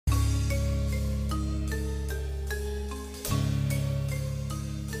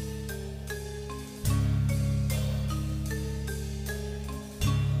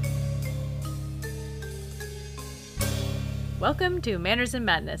Welcome to Manners and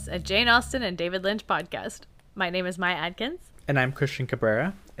Madness, a Jane Austen and David Lynch podcast. My name is Maya Adkins. And I'm Christian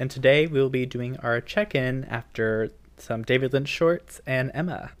Cabrera. And today we'll be doing our check-in after some David Lynch shorts and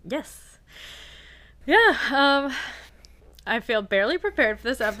Emma. Yes. Yeah, I feel barely prepared for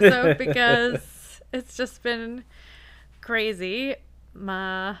this episode because it's just been crazy.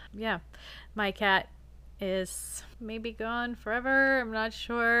 My cat is maybe gone forever. I'm not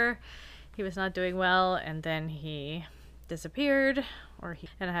sure. He was not doing well, and then he disappeared,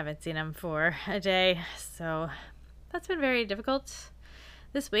 and I haven't seen him for a day, so that's been very difficult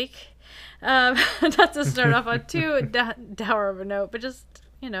this week. Not to start off on too dour of a note, but just,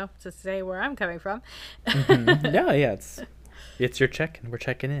 to say where I'm coming from. Mm-hmm. Yeah, it's your check-in. We're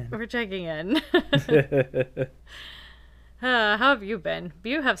checking in. We're checking in. How have you been?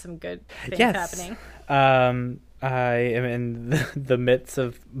 You have some good things happening. I am in the midst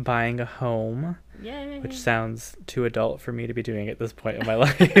of buying a home. Yay. Which sounds too adult for me to be doing at this point in my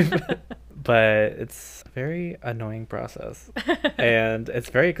life. But it's a very annoying process. And it's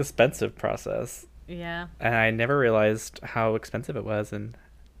a very expensive process. Yeah. And I never realized how expensive it was. And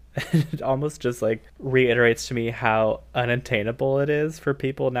it almost just reiterates to me how unattainable it is for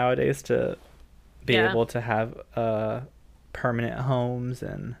people nowadays to be able to have permanent homes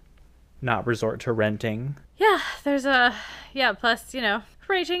and not resort to renting. Yeah, there's plus,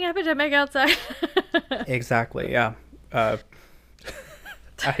 raging epidemic outside. Exactly, yeah. We're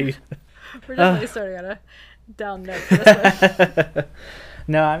definitely starting on a down note for this one.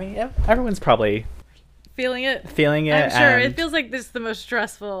 No, I mean, everyone's probably feeling it. I'm sure. It feels like this is the most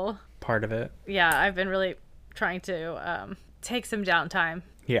stressful part of it. Yeah, I've been really trying to take some downtime.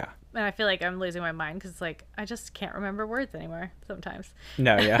 Yeah. And I feel like I'm losing my mind because, I just can't remember words anymore sometimes.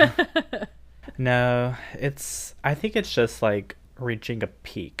 No, yeah. No, I think it's just, reaching a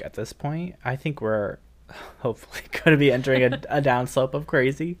peak at this point. I think we're hopefully going to be entering a downslope of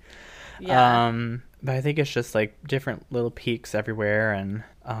crazy. Yeah. But I think it's just, different little peaks everywhere, and,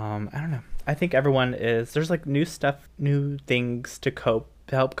 I don't know. I think everyone there's, new stuff, new things to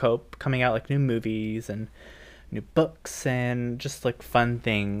help cope, coming out, new movies and new books and just fun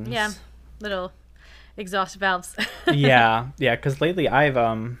things. Yeah, little exhaust valves. yeah, because lately I've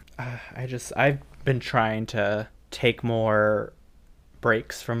been trying to take more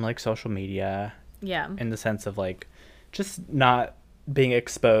breaks from social media. Yeah. In the sense of just not being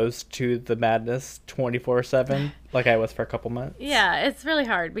exposed to the madness 24/7 like I was for a couple months. Yeah, it's really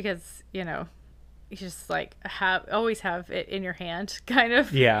hard because you just always have it in your hand, kind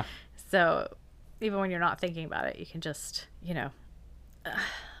of. Yeah. So even when you're not thinking about it, you can just,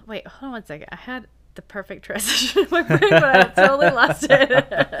 wait, hold on one second. I had the perfect transition in my brain, but I totally lost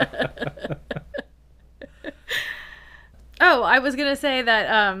it. Oh, I was going to say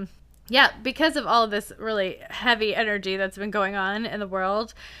that, because of all of this really heavy energy that's been going on in the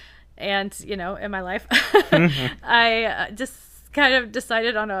world and, in my life, mm-hmm. I just kind of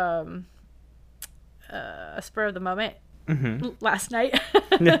decided on a spur of the moment last night.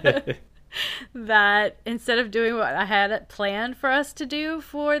 That instead of doing what I had planned for us to do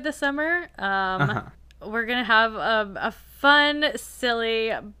for the summer, we're going to have a fun,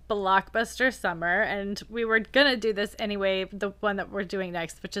 silly blockbuster summer. And we were going to do this anyway, the one that we're doing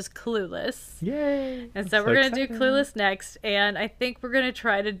next, which is Clueless. Yay! And so we're going to do Clueless next. And I think we're going to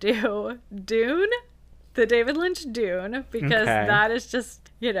try to do Dune, the David Lynch Dune, because that is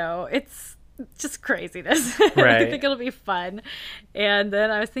just, it's just craziness. Right. I think it'll be fun. And then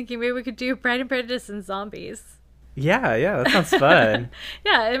I was thinking maybe we could do Pride and Prejudice and Zombies. Yeah, that sounds fun.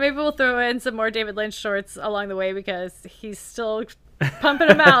 Yeah, and maybe we'll throw in some more David Lynch shorts along the way because he's still pumping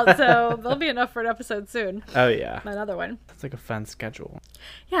them out, so there'll be enough for an episode soon. Oh yeah, another one. That's a fun schedule.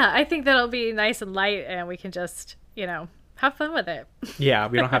 Yeah, I think that'll be nice and light, and we can just have fun with it. Yeah,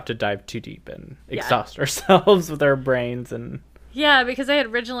 we don't have to dive too deep and exhaust ourselves with our brains and. Yeah, because I had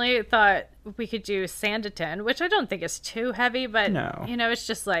originally thought we could do Sanditon, which I don't think is too heavy, but, no. It's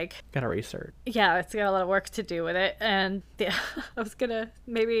just Gotta research. Yeah, it's got a lot of work to do with it. And I was going to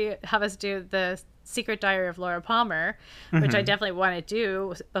maybe have us do the Secret Diary of Laura Palmer, which I definitely want to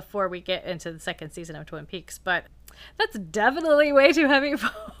do before we get into the second season of Twin Peaks. But that's definitely way too heavy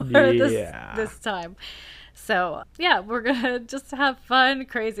for this time. So, yeah, we're going to just have fun,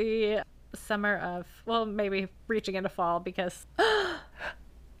 crazy summer of, maybe reaching into fall because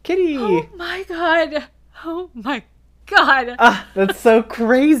Kitty! Oh my god! That's so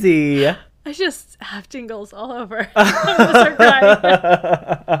crazy. I just have tingles all over. I'm gonna start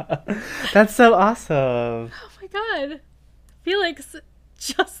crying. That's so awesome. Oh my god. Felix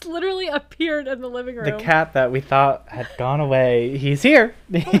just literally appeared in the living room. The cat that we thought had gone away, he's here.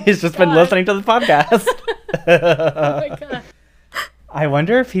 He's just been listening to the podcast. Oh my god. I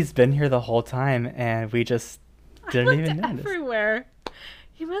wonder if he's been here the whole time and we just didn't even notice. Everywhere.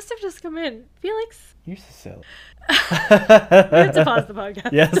 He must have just come in. Felix? You're so silly. We have to pause the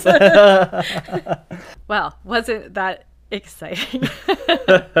podcast. Yes. Well, wasn't that exciting?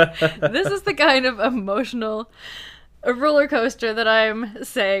 This is the kind of emotional roller coaster that I'm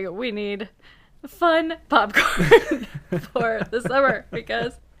saying we need fun popcorn for the summer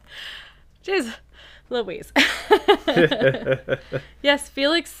because, jeez, Louise. Yes,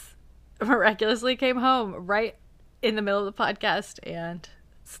 Felix miraculously came home right in the middle of the podcast and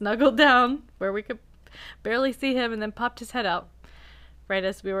snuggled down where we could barely see him and then popped his head out right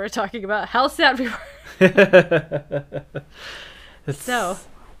as we were talking about how sad we were. So,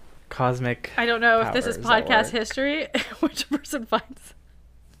 cosmic. I don't know if this is powers at podcast work. history, which person finds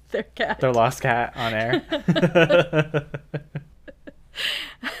their cat. Their lost cat on air.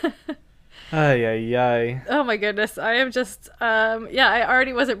 Ay, ay, ay. Oh my goodness. I am just, I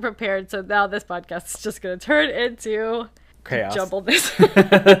already wasn't prepared. So now this podcast is just going to turn into Chaos. jumbledness.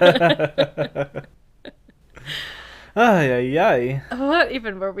 Ay, ay, ay. What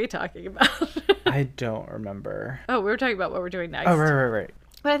even were we talking about? I don't remember. Oh, we were talking about what we're doing next. Oh, right.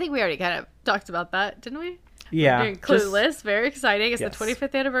 But I think we already kind of talked about that, didn't we? Yeah. We're doing Clueless. Very exciting. It's Yes. the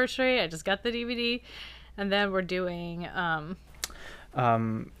 25th anniversary. I just got the DVD. And then we're doing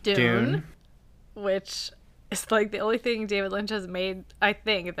Dune, which is like the only thing David Lynch has made, I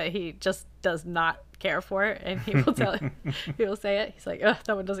think, that he just does not care for. And he will he will say it. He's like, oh,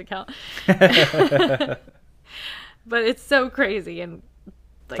 that one doesn't count. But it's so crazy and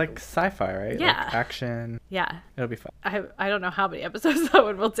It's like sci-fi, right? Yeah. Like action. yeah. It'll be fun. I don't know how many episodes that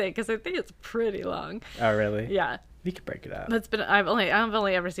one will take because I think it's pretty long. Oh, really? Yeah. We could break it up. It's been I've only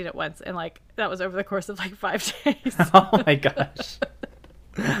ever seen it once, and like that was over the course of like 5 days. Oh my gosh.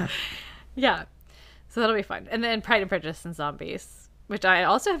 Yeah, so that'll be fun. And then Pride and Prejudice and Zombies, which I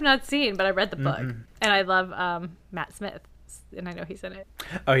also have not seen, but I read the book, and I love Matt Smith, and I know he's in it.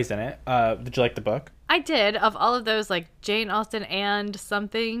 Oh, he's in it. Did you like the book? I did. Of all of those, like Jane Austen and some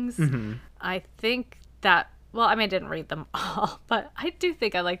things, I think that. Well, I mean, I didn't read them all, but I do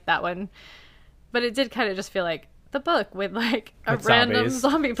think I liked that one. But it did kind of just feel like the book with like a With random zombies.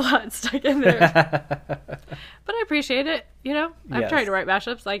 zombie plot stuck in there. But I appreciate it. You know, I'm Yes. trying to write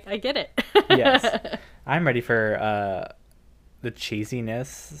mashups. Like, I get it. Yes. I'm ready for the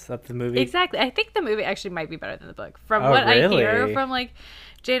cheesiness of the movie. Exactly. I think the movie actually might be better than the book. From Oh, what I hear really? from like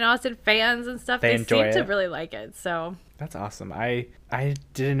Jane Austen fans and stuff, They they enjoy seem to it? really like it. So That's awesome. I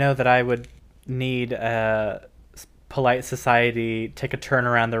didn't know that I would need polite society take a turn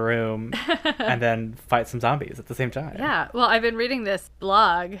around the room and then fight some zombies at the same time. yeah. Well, I've been reading this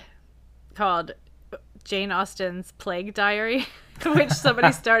blog called Jane Austen's Plague Diary, which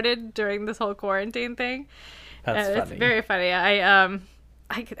somebody started during this whole quarantine thing. That's And funny. It's very funny.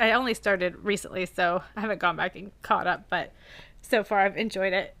 I only started recently, so I haven't gone back and caught up, but so far I've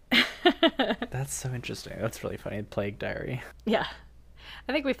enjoyed it. That's so interesting. That's really funny. Plague Diary. Yeah.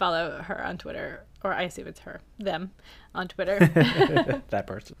 I think we follow her on Twitter, or I assume it's her, them, on Twitter. That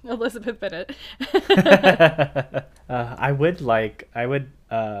person. Elizabeth Bennet. I would like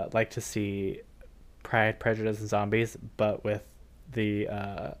to see Pride, Prejudice, and Zombies, but with the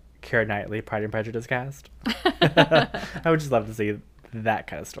Keira Knightley Pride and Prejudice cast. I would just love to see that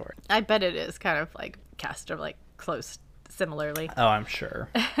kind of story. I bet it is kind of like cast of like close similarly. Oh, I'm sure.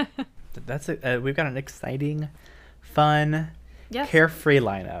 That's it. We've got an exciting, fun, Yes. carefree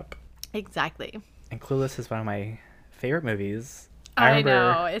lineup. Exactly. And Clueless is one of my favorite movies. I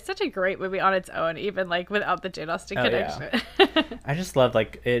know. It's such a great movie on its own, even like without the Jane Austen Oh, yeah. connection. I just love,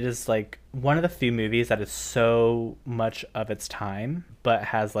 like, it is like one of the few movies that is so much of its time, but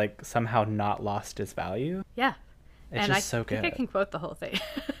has like somehow not lost its value. Yeah. It's and just I so think good. I can quote the whole thing.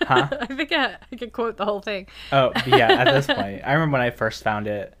 Huh? I think I can quote the whole thing. Oh, yeah, at this point. I remember when I first found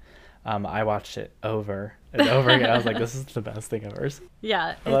it, I watched it over and over again. I was like, this is the best thing I've ever seen.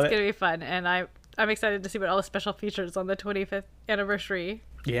 Yeah, it's love it. going to be fun. And I'm excited to see what all the special features on the 25th anniversary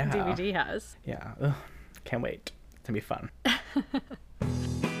Yeah. DVD has. Yeah. Ugh, can't wait. It's going to be fun.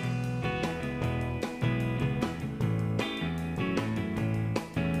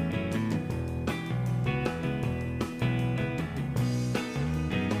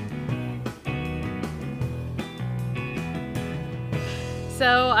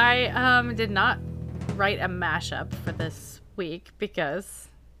 So I did not write a mashup for this week because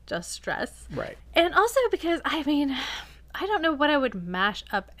just stress. Right. And also because, I mean, I don't know what I would mash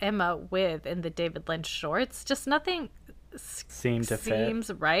up Emma with in the David Lynch shorts. Just nothing seem to fit.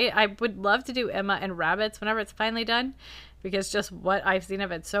 Seems right. I would love to do Emma and Rabbits whenever it's finally done, because just what I've seen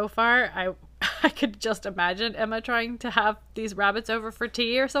of it so far, I could just imagine Emma trying to have these rabbits over for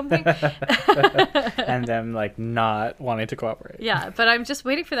tea or something. And them like not wanting to cooperate. Yeah, but I'm just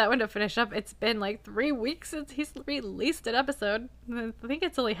waiting for that one to finish up. It's been like 3 weeks since he's released an episode. I think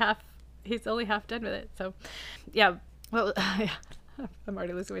it's only half. He's only half done with it. So, yeah. Well, yeah. I'm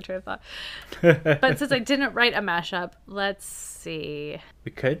already losing my train of thought. But since I didn't write a mashup, let's see.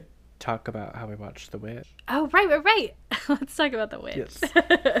 We could talk about how we watched The Witch. Oh, right. Let's talk about The Witch.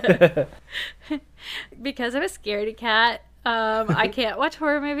 Yes. Because I'm a scaredy cat, I can't watch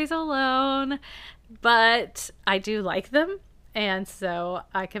horror movies alone, but I do like them. And so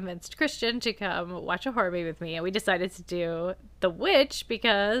I convinced Christian to come watch a horror movie with me, and we decided to do The Witch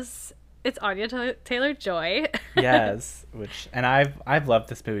because it's Anya Taylor-Joy. Yes, and I've loved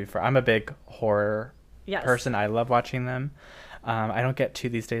this movie I'm a big horror person. I love watching them. I don't get to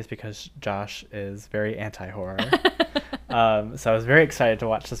these days because Josh is very anti-horror. So I was very excited to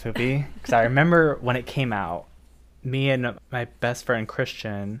watch this movie because I remember when it came out, me and my best friend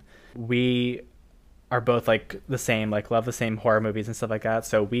Christian, we are both like the same, like love the same horror movies and stuff like that.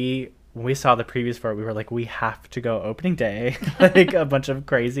 So when we saw the previews for it, we were like, we have to go opening day. Like a bunch of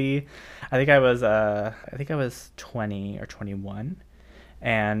crazy. I think I was 20 or 21,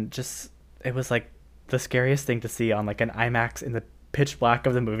 and just it was like the scariest thing to see on like an IMAX in the pitch black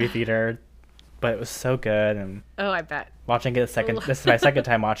of the movie theater. But it was so good, and I bet watching it this is my second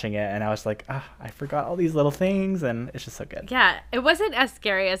time watching it, and I was like, I forgot all these little things, and it's just so good. Yeah, it wasn't as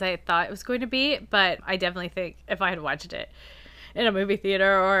scary as I thought it was going to be, but I definitely think if I had watched it in a movie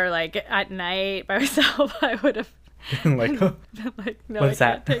theater or like at night by myself, I would have like, no, what's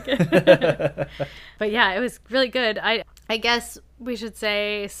I can't take it. But yeah, it was really good. I guess we should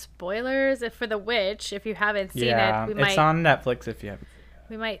say spoilers for The Witch if you haven't seen it. It's on Netflix if you haven't.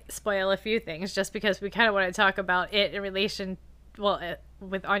 We might spoil a few things just because we kind of want to talk about it in relation,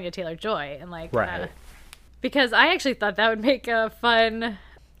 with Anya Taylor-Joy and like, right. Because I actually thought that would make a fun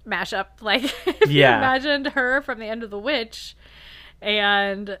mashup. Like, if you imagined her from the end of The Witch,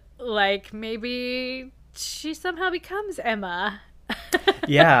 and like maybe she somehow becomes Emma.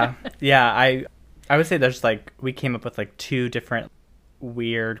 yeah. I would say there's like we came up with like 2 different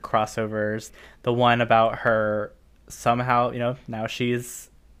weird crossovers. The one about her. Somehow, now she's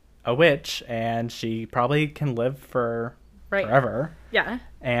a witch and she probably can live forever. Yeah.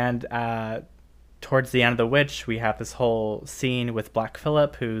 And towards the end of The Witch, we have this whole scene with Black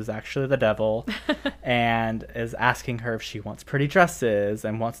Phillip, who's actually the devil, and is asking her if she wants pretty dresses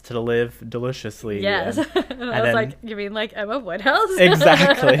and wants to live deliciously. Yes. And I was like, you mean like Emma Woodhouse?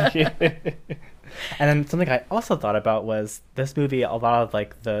 Exactly. And then something I also thought about was this movie, a lot of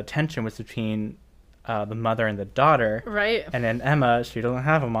like the tension was between the mother and the daughter. Right. And then Emma, she doesn't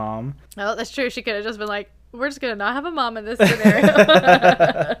have a mom. Oh, that's true. She could have just been like, we're just going to not have a mom in this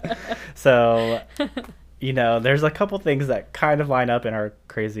scenario. So, there's a couple things that kind of line up in our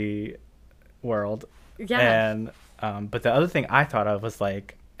crazy world. Yeah. And, but the other thing I thought of was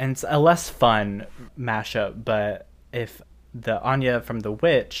like, and it's a less fun mashup, but if the Anya from The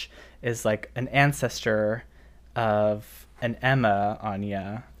Witch is like an ancestor of an Emma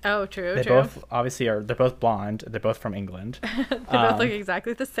Anya. Oh, true. They both obviously they're both blonde. They're both from England. They both look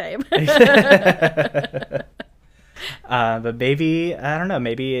exactly the same. But maybe, I don't know,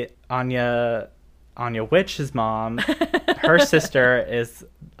 maybe Anya Witch's mom, her sister is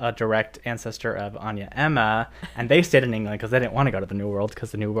a direct ancestor of Anya Emma, and they stayed in England because they didn't want to go to the New World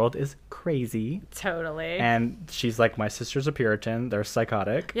because the New World is crazy. Totally. And she's like, my sister's a Puritan. They're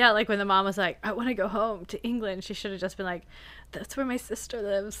psychotic. Yeah, like when the mom was like, I want to go home to England, she should have just been like, that's where my sister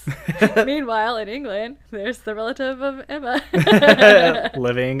lives. Meanwhile, in England, there's the relative of Emma.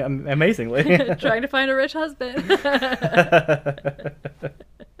 Living amazingly. Trying to find a rich husband.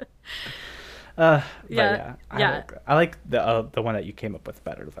 Yeah. I like the one that you came up with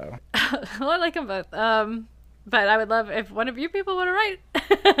better though. Well, I like them both. But I would love if one of you people want to write.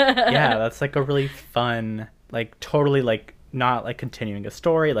 Yeah, that's like a really fun, like totally like not like continuing a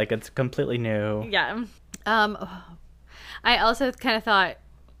story, like it's completely new. Yeah. I also kind of thought,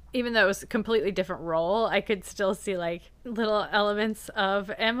 even though it was a completely different role, I could still see like little elements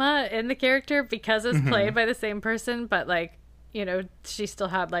of Emma in the character because it's played by the same person, but like, she still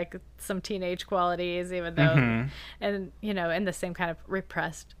had like some teenage qualities, even though, and in the same kind of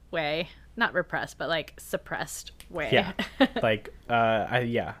repressed way, not repressed, but like suppressed way. Yeah. Like,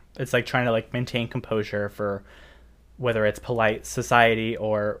 it's like trying to like maintain composure for whether it's polite society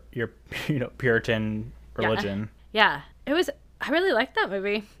or your, Puritan religion. Yeah. It was I really liked that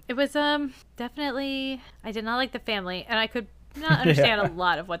movie. It was definitely, I did not like the family, and I could not understand a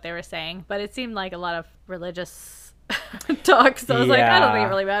lot of what they were saying, but it seemed like a lot of religious talk, so I was like, I don't think it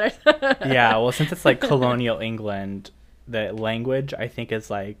really matters. Yeah, well, since it's like colonial England, the language I think is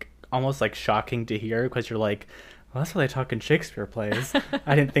like almost like shocking to hear, because you're like, well, that's what they talk in Shakespeare plays.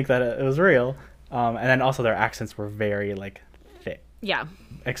 I didn't think that it was real. And then also their accents were very like thick. Yeah.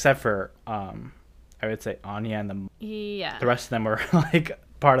 Except for I would say Anya and the rest of them were like,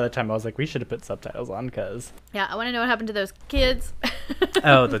 part of the time I was like, we should have put subtitles on, because yeah, I want to know what happened to those kids.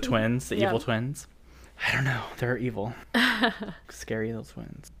 Oh, the twins, the evil twins. I don't know, they're evil. Scary little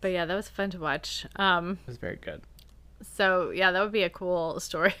twins. But yeah, that was fun to watch. It was very good. So yeah, that would be a cool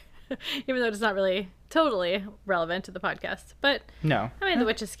story. Even though it's not really totally relevant to the podcast. But no, I mean, The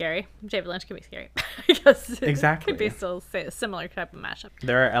Witch is scary. David Lynch can be scary. I guess exactly. It could be still say a similar type of mashup.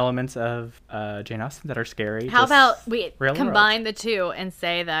 There are elements of Jane Austen that are scary. How about we combine the two and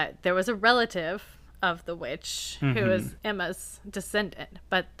say that there was a relative of the witch who is Emma's descendant,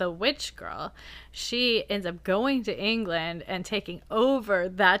 but the witch girl, she ends up going to England and taking over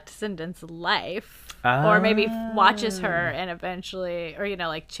that descendant's life, or maybe watches her and eventually, or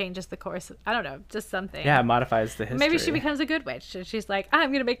like changes the course. I don't know, just something. Yeah, modifies the history. Maybe she becomes a good witch, and she's like,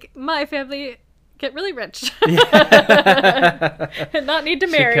 I'm gonna make my family get really rich and not need to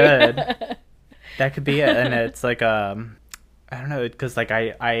marry. She could. That could be it, and it's like I don't know, because like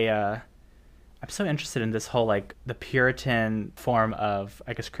I'm so interested in this whole, like, the Puritan form of,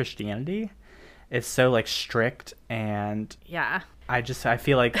 I guess, Christianity. It's so, like, strict, and yeah, I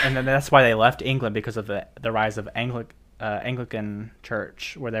feel like, and then that's why they left England, because of the rise of Anglican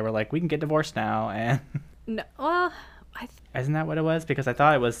Church, where they were like, we can get divorced now, and no, well, isn't that what it was? Because I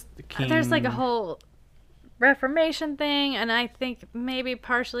thought it was the king. There's like a whole Reformation thing, and I think maybe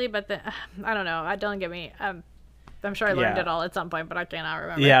partially, but I don't know. Don't get me. I'm sure I learned it all at some point, but I cannot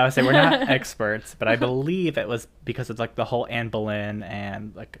remember. Yeah, I would say we're not experts, but I believe it was because of like the whole Anne Boleyn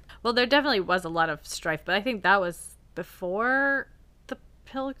and like. Well, there definitely was a lot of strife, but I think that was before the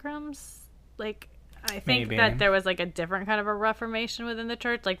Pilgrims. Like, I think that there was like a different kind of a Reformation within the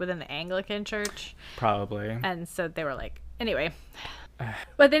church, like within the Anglican Church. Probably. And so they were like, anyway.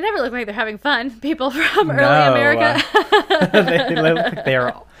 But they never look like they're having fun. People from early America. They look like they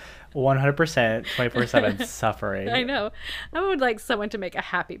are 100% 24/7 suffering. I know. I would like someone to make a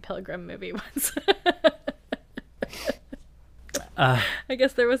Happy Pilgrim movie once. I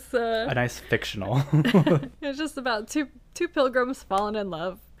guess there was a nice fictional. It's just about two pilgrims falling in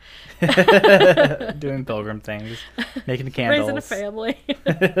love, doing pilgrim things, making candles, raising a family.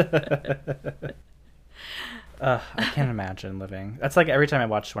 I can't imagine living. That's like every time I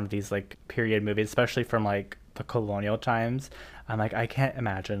watch one of these like period movies, especially from like the colonial times, I'm like, I can't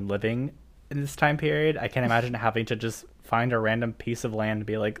imagine living in this time period. I can't imagine having to just find a random piece of land and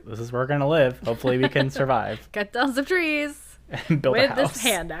be like, this is where we're gonna live. Hopefully we can survive. Cut down some trees and build a house with this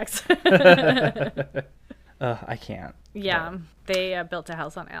hand axe. I can't. Yeah, they built a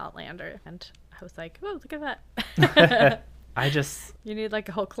house on Outlander, and I was like, oh, look at that. You need like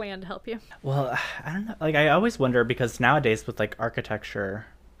a whole clan to help you. Well, I don't know. Like, I always wonder, because nowadays with like architecture,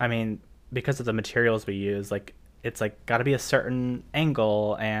 I mean, because of the materials we use, like it's like got to be a certain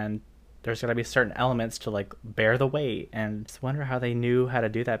angle, and there's got to be certain elements to like bear the weight, and just wonder how they knew how to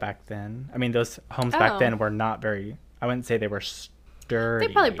do that back then. I mean, those homes back then were not very, I wouldn't say they were sturdy.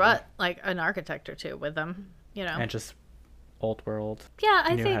 They probably brought like an architect or two with them, and just old world. Yeah,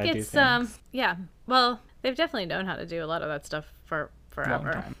 I think it's yeah. Well, they've definitely known how to do a lot of that stuff for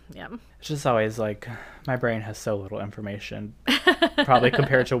forever. Long time. Yeah. It's just always like, my brain has so little information, probably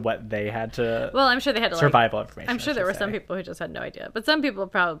compared to what they had to. Well, I'm sure they had to survival information. I'm sure there were some people who just had no idea, but some people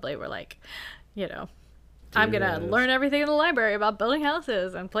probably were like, I'm gonna learn everything in the library about building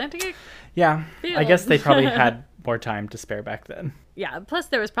houses and planting a field. I guess they probably had more time to spare back then. Yeah. Plus,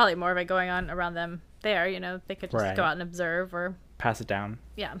 there was probably more of it going on around them there. They could just go out and observe or pass it down.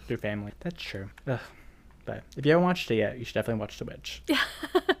 Yeah. Through family. That's true. Ugh. But if you haven't watched it yet, you should definitely watch The Witch. Yeah.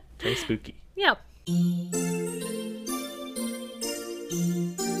 Very spooky. Yeah.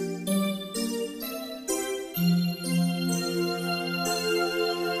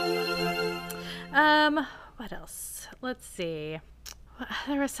 What else? Let's see.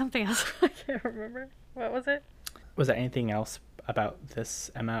 There was something else. I can't remember. What was it? Was there anything else about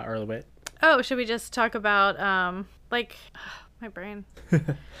this Emma or The Witch? Oh, should we just talk about my brain?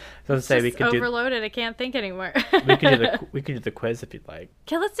 So to say, we could overloaded. I can't think anymore. we could do the quiz if you'd like.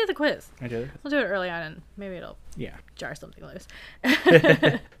 Okay, let's do the quiz. We'll do it early on, and maybe it'll jar something loose.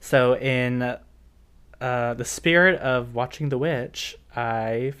 So in the spirit of watching The Witch,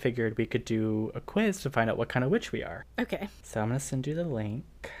 I figured we could do a quiz to find out what kind of witch we are. Okay. So I'm going to send you the link.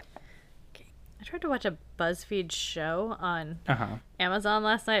 I tried to watch a BuzzFeed show on Uh-huh. Amazon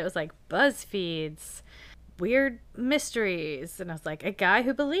last night. It was like BuzzFeed's weird mysteries. And I was like, a guy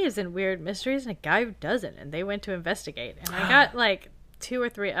who believes in weird mysteries and a guy who doesn't. And they went to investigate. And I got like 2 or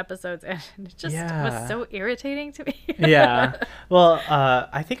 3 episodes and it just was so irritating to me. Yeah. Well,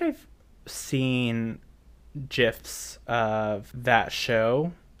 I think I've seen GIFs of that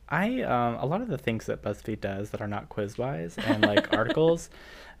show. A lot of the things that BuzzFeed does that are not quiz-wise and like articles,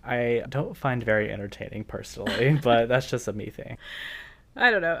 I don't find very entertaining personally, but that's just a me thing.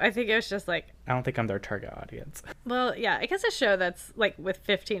 I don't know. I think it was just like... I don't think I'm their target audience. Well, yeah, I guess a show that's like with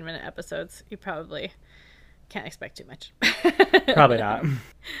 15-minute episodes, you probably can't expect too much. Probably not.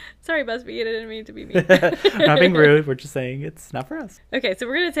 Sorry, BuzzFeed, I didn't mean to be mean. We're not being rude. We're just saying it's not for us. Okay, so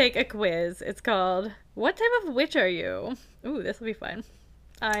we're going to take a quiz. It's called, What Type of Witch Are You? Ooh, this will be fun.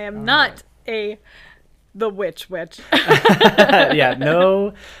 I am not the witch. Yeah,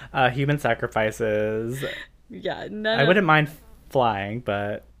 no human sacrifices. Yeah, I wouldn't mind flying,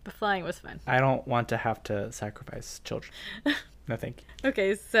 but... The flying was fun. I don't want to have to sacrifice children. No, thank you.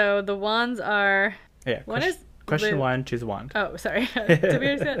 Okay, so the wands are... Yeah, one is... Question 1, choose a wand. Oh, sorry.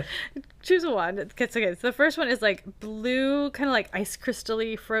 Choose a wand. It's okay. So the first one is like blue, kind of like ice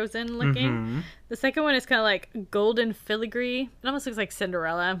crystal-y frozen looking. Mm-hmm. The second one is kind of like golden filigree. It almost looks like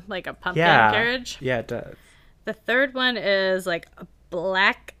Cinderella, like a pumpkin carriage. Yeah, it does. The third one is like a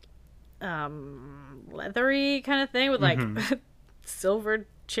black, leathery kind of thing with like silver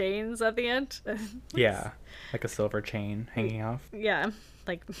chains at the end. Yeah, like a silver chain hanging off. Yeah,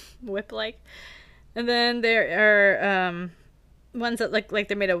 like whip-like. And then there are ones that look like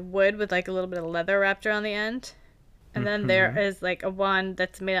they're made of wood with like a little bit of leather wrapped around the end. And then there is like a wand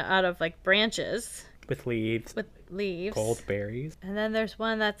that's made out of like branches. With leaves. With leaves. Gold berries. And then there's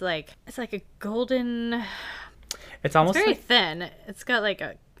one that's like, it's like a golden... It's almost very like... thin. It's got like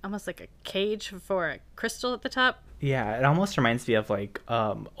almost like a cage for a crystal at the top. Yeah, it almost reminds me of like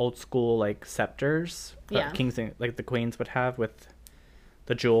old school like scepters that kings and like the queens would have with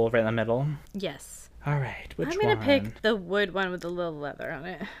the jewel right in the middle. Yes. All right, which one? I'm going to pick the wood one with the little leather on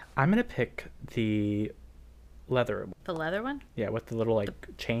it. I'm going to pick the leather one. The leather one? Yeah, with the little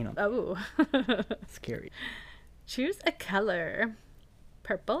like chain on. Oh. Scary. Choose a color.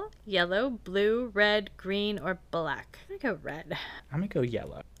 Purple, yellow, blue, red, green, or black. I'm going to go red. I'm going to go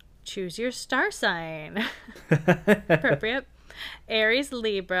yellow. Choose your star sign. Appropriate. Aries,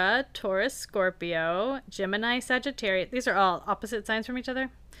 Libra, Taurus, Scorpio, Gemini, Sagittarius. These are all opposite signs from each other.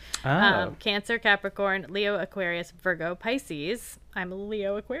 Oh. Cancer, Capricorn, Leo, Aquarius, Virgo, Pisces. I'm a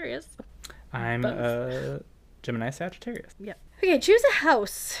Leo, Aquarius. I'm Gemini, Sagittarius. Yep. Okay, choose a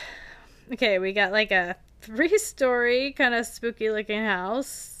house. Okay, we got like a 3-story kind of spooky looking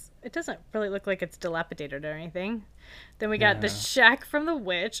house. It doesn't really look like it's dilapidated or anything. Then we got the shack from the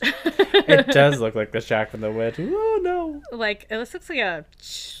witch. It does look like the shack from the witch. Oh, no. Like, it looks like a...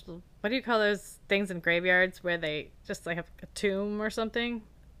 What do you call those things in graveyards where they just like have a tomb or something?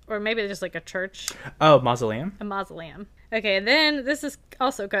 Or maybe just like a church. Oh, mausoleum? A mausoleum. Okay, and then this is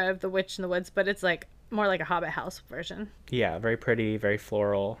also kind of the witch in the woods, but it's like more like a Hobbit house version. Yeah, very pretty, very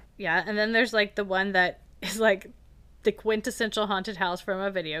floral. Yeah, and then there's like the one that is like the quintessential haunted house from a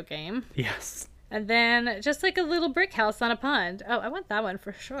video game. Yes. And then just like a little brick house on a pond. Oh, I want that one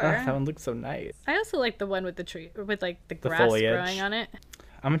for sure. That one looks so nice. I also like the one with the tree, with like the grass foliage growing on it.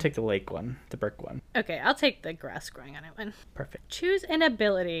 I'm going to take the lake one, the brick one. Okay, I'll take the grass growing on it one. Perfect. Choose an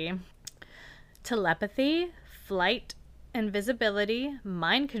ability. Telepathy, flight, invisibility,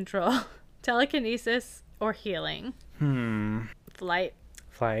 mind control, telekinesis, or healing. Flight.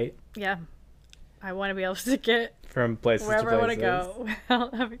 Flight. Yeah. I want to be able to get from places wherever to places. I want to go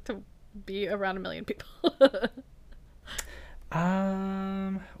without having to be around 1 million people.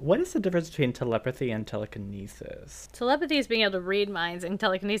 What is the difference between telepathy and telekinesis? Telepathy is being able to read minds, and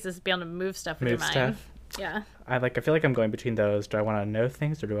telekinesis is being able to move stuff with your mind. Yeah. I feel like I'm going between those. Do I want to know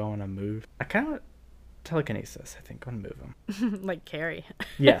things or do I want to move? I kind of telekinesis. I think I want to move them. Like Carrie.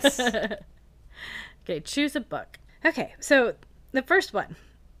 Yes. Okay, choose a book. Okay, so the first one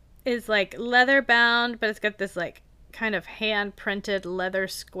is like leather bound, but it's got this like kind of hand printed leather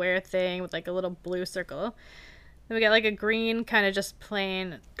square thing with like a little blue circle. Then we got like a green kind of just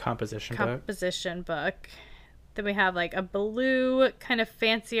plain composition book. Then we have like a blue kind of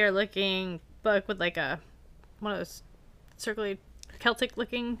fancier looking book with like one of those circly Celtic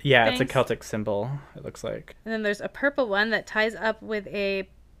looking things. It's a Celtic symbol, it looks like. And then there's a purple one that ties up with a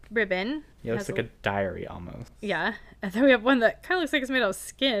ribbon. Yeah, it looks like a diary almost. Yeah. And then we have one that kind of looks like it's made out of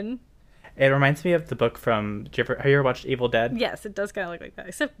skin. It reminds me of the book from. Have you ever watched Evil Dead? Yes, it does kind of look like that,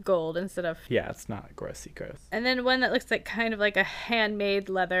 except gold instead of. Yeah, it's not gross. And then one that looks like kind of like a handmade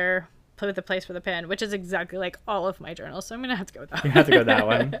leather with a place for the pen, which is exactly like all of my journals. So I'm gonna have to go with that. You have to go with that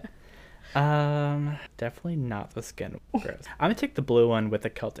one. Definitely not the skin gross. I'm gonna take the blue one with the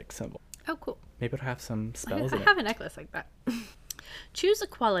Celtic symbol. Oh, cool. Maybe it'll have some spells I in it. have a necklace like that. Choose a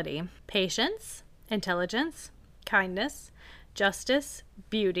quality: patience, intelligence, kindness, justice,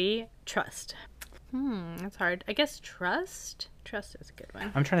 beauty, trust. That's hard. I guess trust. Trust is a good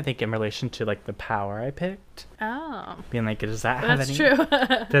one. I'm trying to think in relation to like the power I picked. Oh, Being like, does that have that's any? true.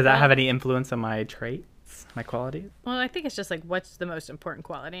 Does that have any influence on my traits, my qualities? Well, I think it's just like what's the most important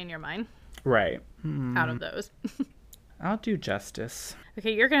quality in your mind Right. out of those. I'll do justice.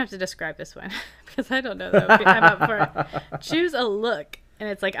 Okay, you're gonna have to describe this one because I don't know that I'm up for it. Choose a look, and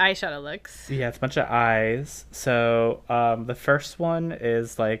it's like eyeshadow looks. Yeah, it's a bunch of eyes. So the first one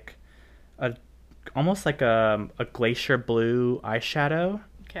is like almost like a glacier blue eyeshadow.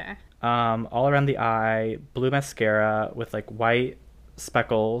 Okay. All around the eye, blue mascara with like white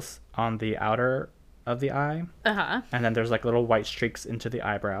speckles on the outer of the eye. Uh-huh. And then there's like little white streaks into the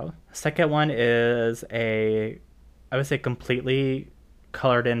eyebrow. Second one is I would say completely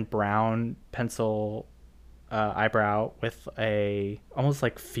colored in brown pencil eyebrow with a almost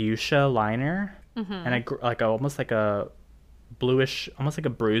like fuchsia liner and almost like a bluish, almost like a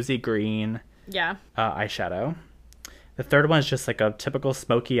bruisey green eyeshadow. The third one is just like a typical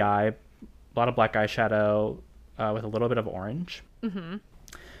smoky eye, a lot of black eyeshadow with a little bit of orange.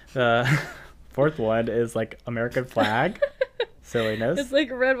 The fourth one is like American flag silliness. It's like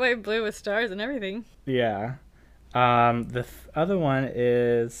red, white, blue with stars and everything. Yeah. The other one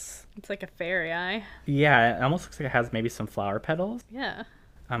is It's like a fairy eye. yeah, it almost looks like it has maybe some flower petals. Yeah.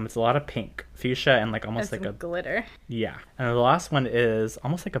 It's a lot of pink, fuchsia, and like almost And like some glitter. yeah. And the last one is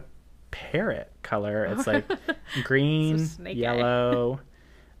almost like a parrot color. It's like green, So snake yellow,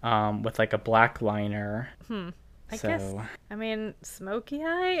 with like a black liner. I guess. I mean, smoky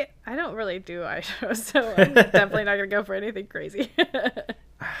eye. I don't really do eyeshadow, so I'm definitely not gonna go for anything crazy.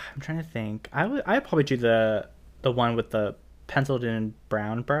 I'm trying to think. I'd probably do the one with the penciled in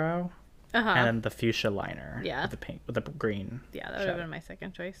brown brow. And then the fuchsia liner. Yeah. With the pink, with the green. Yeah, that would have been my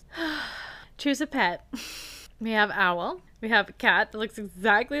second choice. Choose a pet. We have owl. We have a cat that looks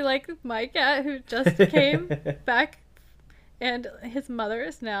exactly like my cat who just came back. And his mother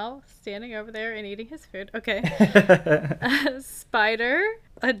is now standing over there and eating his food. Okay. A spider.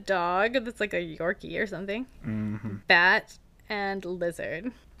 A dog that's like a Yorkie or something. Bat. And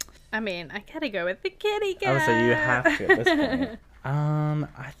lizard. I mean, I gotta go with the kitty cat. Oh, so you have to at this point.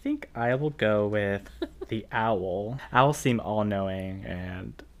 I think I will go with the owl. Owls seem all-knowing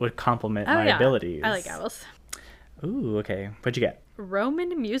and would complement my abilities. I like owls. Ooh, okay. What'd you get?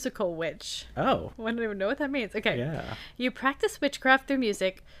 Roman musical witch. Oh. I don't even know what that means. Okay. Yeah. You practice witchcraft through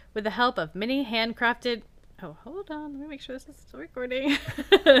music with the help of many handcrafted... Oh, hold on. Let me make sure this is still recording.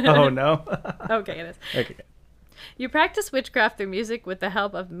 Oh, no. Okay, it is. Okay. You practice witchcraft through music with the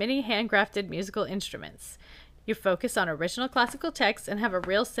help of many handcrafted musical instruments. You focus on original classical texts and have a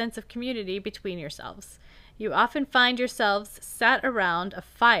real sense of community between yourselves. You often find yourselves sat around a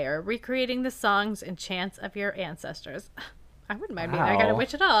fire recreating the songs and chants of your ancestors. I wouldn't mind being that kind of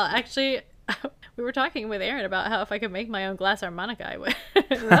witch at all. Actually, we were talking with Aaron about how if I could make my own glass harmonica, I would.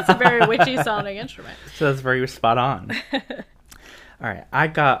 That's a very witchy sounding instrument. So that's very spot on. All right, I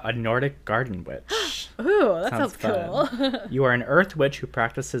got a Nordic garden witch. Ooh, that sounds cool. You are an earth witch who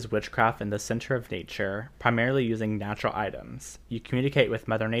practices witchcraft in the center of nature, primarily using natural items. You communicate with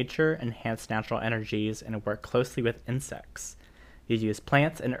Mother Nature, enhance natural energies, and work closely with insects. You use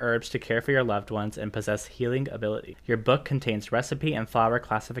plants and herbs to care for your loved ones and possess healing ability. Your book contains recipe and flower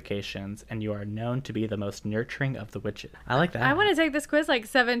classifications, and you are known to be the most nurturing of the witches. I like that. I want to take this quiz like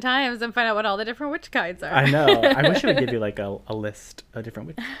 7 times and find out what all the different witch kinds are. I know. I wish it would give you like a list of different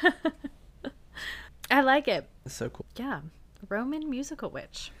witches. I like it. It's so cool. Yeah. Roman musical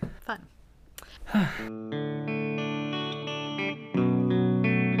witch. Fun.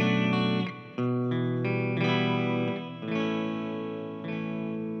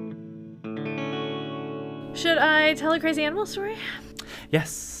 Should I tell a crazy animal story?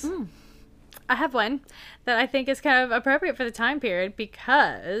 Yes. I have one that I think is kind of appropriate for the time period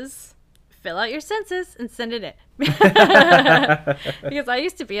because fill out your census and send it in. Because I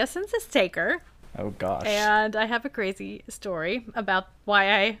used to be a census taker. Oh, gosh. And I have a crazy story about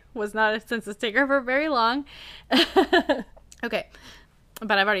why I was not a census taker for very long. Okay.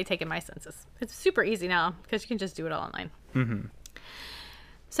 But I've already taken my census. It's super easy now because you can just do it all online. Mm-hmm.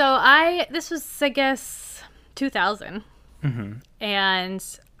 So this was, I guess, 2000. Mm-hmm.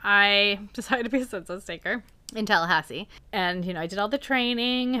 And I decided to be a census taker in Tallahassee. And, I did all the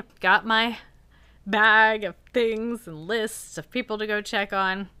training, got my bag of things and lists of people to go check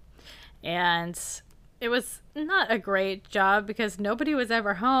on. And it was not a great job because nobody was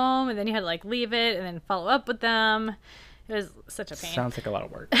ever home, and then you had to leave it and then follow up with them. It was such a pain. Sounds like a lot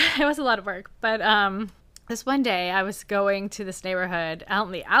of work. It was a lot of work. But this one day I was going to this neighborhood out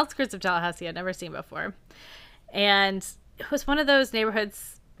in the outskirts of Tallahassee I'd never seen before. And it was one of those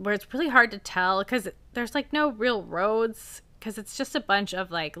neighborhoods where it's really hard to tell because there's no real roads, because it's just a bunch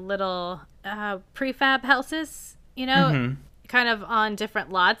of little prefab houses, kind of on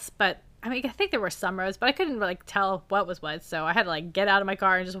different lots. But I think there were some roads, but I couldn't really tell what was what. So I had to get out of my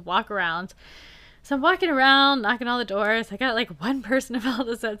car and just walk around. So I'm walking around, knocking on the doors. I got one person to fill out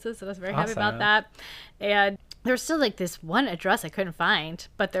the census, and I was very happy about that. And there was still this one address I couldn't find,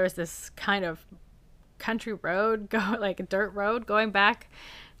 but there was this kind of country road, a dirt road going back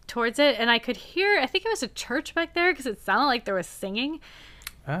towards it, and I could hear, I think it was a church back there because it sounded like there was singing.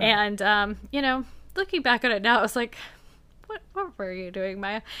 Oh. And looking back on it now, I was like, what were you doing,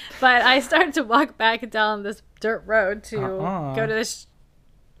 Maya? But I started to walk back down this dirt road to go to this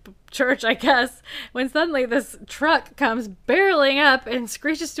church, I guess, when suddenly this truck comes barreling up and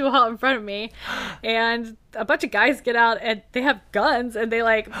screeches to a halt in front of me, and a bunch of guys get out and they have guns and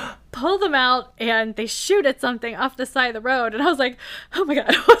they pull them out and they shoot at something off the side of the road, and I was like, oh my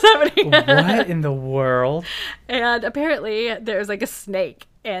god, what's happening? What in the world? And apparently there's a snake,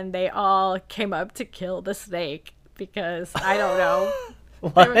 and they all came up to kill the snake because I don't know.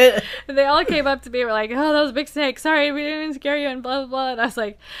 What? They all came up to me and were like, oh, that was a big snake. Sorry, we didn't scare you, and blah, blah, blah. And I was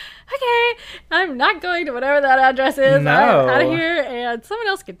like, okay, I'm not going to whatever that address is. No. I'm out of here, and someone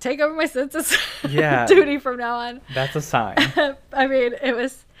else can take over my census duty from now on. That's a sign.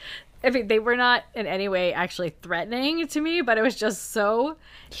 They were not in any way actually threatening to me, but it was just so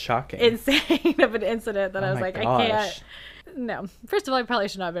shocking, insane of an incident that I was like, gosh. I can't. No. First of all, I probably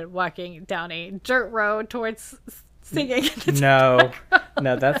should not have been walking down a dirt road towards singing. No,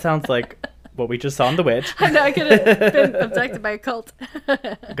 that sounds like what we just saw in The Witch. I know, I could have been abducted by a cult.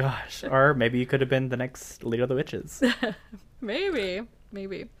 Gosh, or maybe you could have been the next leader of the witches. Maybe.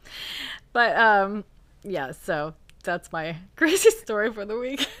 But, yeah, so that's my crazy story for the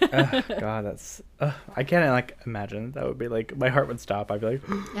week. God, that's... I can't, imagine. That would be, my heart would stop. I'd be like...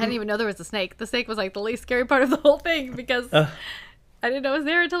 I didn't even know there was a snake. The snake was, the least scary part of the whole thing because... I didn't know it was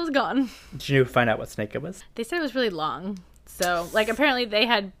there until it was gone. Did you find out what snake it was? They said it was really long. So, apparently they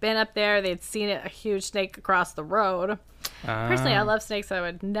had been up there. They'd seen a huge snake across the road. Personally, I love snakes. So I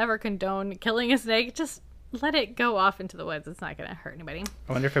would never condone killing a snake. Just let it go off into the woods. It's not going to hurt anybody.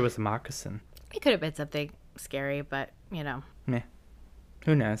 I wonder if it was a moccasin. It could have been something scary, but, Meh.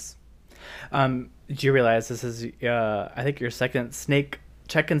 Who knows? Did you realize this is, I think, your second snake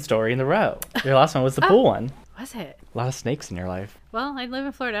check-in story in the row? Your last one was the pool one. Was it? A lot of snakes in your life. Well, I live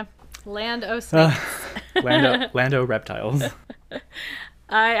in Florida. Land o' snakes. Land o' reptiles.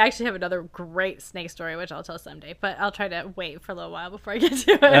 I actually have another great snake story, which I'll tell someday, but I'll try to wait for a little while before I get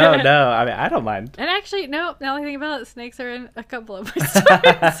to it. Oh, no. I don't mind. And actually, no, now I think about it, snakes are in a couple of my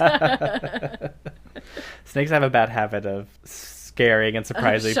stories. Snakes have a bad habit of scaring and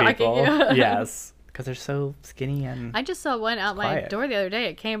surprising people. You. Yes. Because they're so skinny and I just saw one out my door the other day.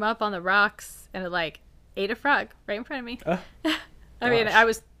 It came up on the rocks and it ate a frog right in front of me. I mean, I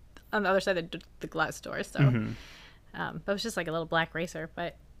was on the other side of the glass door, so but it was just a little black racer.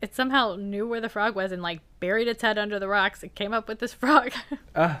 But it somehow knew where the frog was and buried its head under the rocks. It came up with this frog.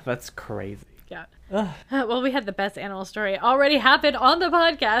 That's crazy. Yeah. Well, we had the best animal story already happen on the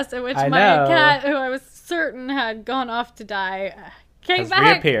podcast, in which my cat, who I was certain had gone off to die, came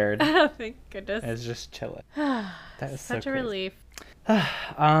back. Reappeared. Thank goodness. It's just chilling. That is such a relief.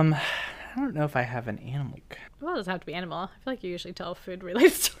 I don't know if I have an animal. Well, it doesn't have to be animal. I feel like you usually tell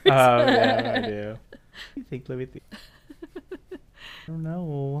food-related stories. Oh, yeah, I do. Let me think. I don't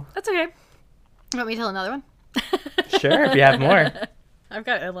know. That's okay. You want me to tell another one? Sure, if you have more. I've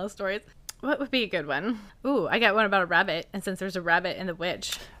got endless stories. What would be a good one? Ooh, I got one about a rabbit. And since there's a rabbit in The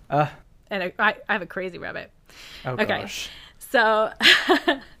Witch. And I have a crazy rabbit. Oh, okay. Gosh. So...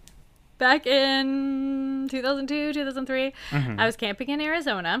 back in 2002, 2003, I was camping in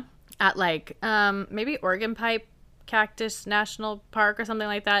Arizona at maybe Oregon Pipe Cactus National Park or something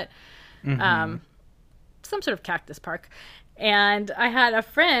like that. Some sort of cactus park. And I had a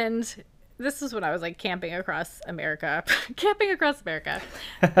friend. This was when I was camping across America.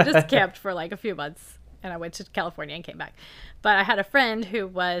 I just camped for a few months, and I went to California and came back. But I had a friend who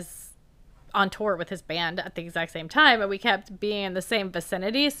was on tour with his band at the exact same time, and we kept being in the same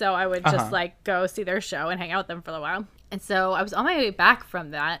vicinity, so I would just go see their show and hang out with them for a while. And so I was on my way back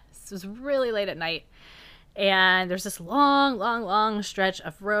from that. This was really late at night. And there's this long, long, long stretch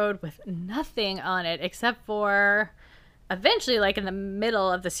of road with nothing on it except for eventually, like in the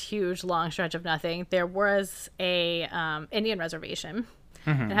middle of this huge long stretch of nothing, there was a Indian reservation.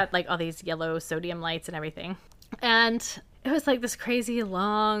 It had like all these yellow sodium lights and everything. And it was like this crazy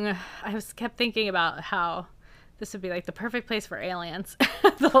long, kept thinking about how this would be like the perfect place for aliens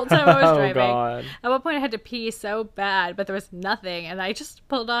the whole time I was driving. God. At one point I had to pee so bad, but there was nothing. And I just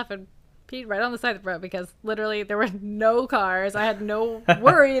pulled off and peed right on the side of the road because literally there were no cars. I had no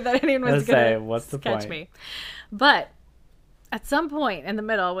worry that anyone was going to catch me. But at some point in the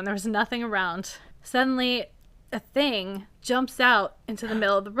middle, when there was nothing around, suddenly a thing jumps out into the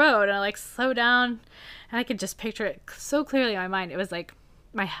middle of the road, and I like slow down, and I could just picture it so clearly in my mind. It was like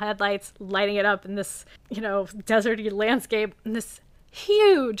my headlights lighting it up in this, deserty landscape, and this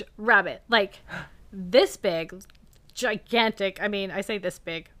huge rabbit, like this big, gigantic. I mean, I say this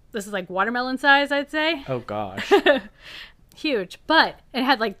big. This is like watermelon size, I'd say. Oh gosh. Huge, but it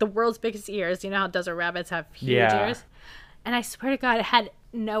had like the world's biggest ears. You know how desert rabbits have huge ears? And I swear to God, it had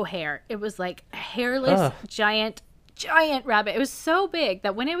no hair. It was like a hairless, giant rabbit. It was so big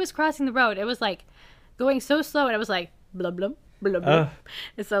that when it was crossing the road, it was like going so slow, and it was like blub blub blub blub.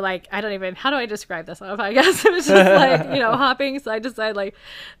 And so like how do I describe this? I guess it was just like hopping side to side, like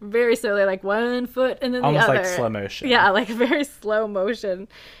very slowly, like one foot and then almost the other. Like slow motion. Yeah, like very slow motion.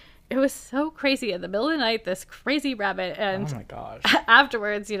 It was so crazy in the middle of the night. This crazy rabbit, and oh my gosh.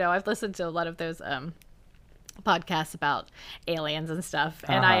 Afterwards, I've listened to a lot of those podcasts about aliens and stuff,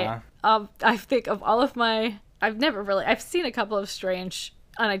 and I think of all of my, I've seen a couple of strange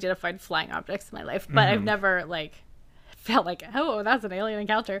unidentified flying objects in my life, but I've never like felt like, oh, that's an alien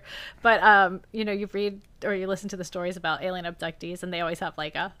encounter. But you read or you listen to the stories about alien abductees, and they always have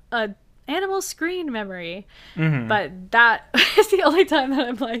like a animal screen memory. But that is the only time that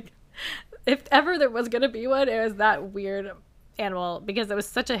I'm like, if ever there was gonna be one, it was that weird animal, because it was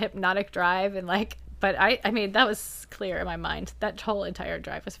such a hypnotic drive, and like, but I mean, that was clear in my mind. That whole entire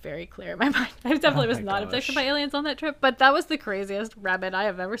drive was very clear in my mind. I definitely was not abducted by aliens on that trip, but that was the craziest rabbit I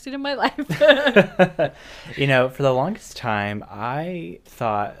have ever seen in my life. For the longest time, I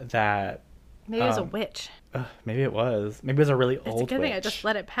thought that maybe it was a witch. Maybe it was. Maybe it was a really old witch. It's a good thing I just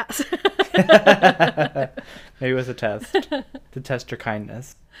let it pass. Maybe it was a test to test your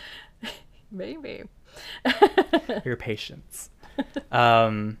kindness. Maybe. Your patience.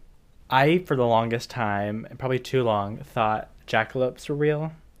 I, for the longest time, and probably too long, thought jackalopes were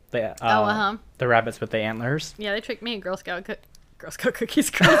real. The rabbits with the antlers. Yeah, they tricked me in Girl Scout cookies,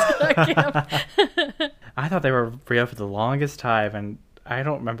 Girl Scout camp. I thought they were real for the longest time, and I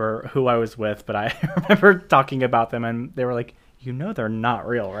don't remember who I was with, but I remember talking about them, and they were like, they're not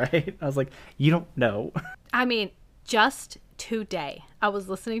real, right? I was like, you don't know. I mean, just today, I was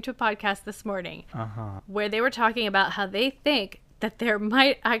listening to a podcast this morning where they were talking about how they think that there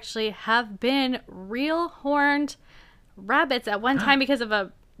might actually have been real horned rabbits at one time because of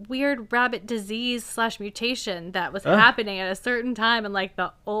a weird rabbit disease / mutation that was happening at a certain time in like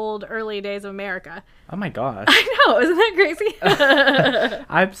the old early days of America. Oh my gosh. I know, isn't that crazy?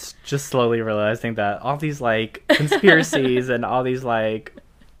 I'm just slowly realizing that all these like conspiracies and all these like,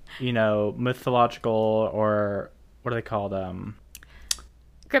 mythological, or what are they called?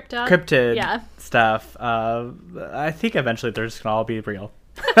 Cryptid stuff. I think eventually they're just gonna all be real.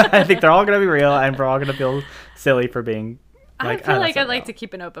 I think they're all gonna be real, and we're all gonna feel silly for being like. I feel like I'd like to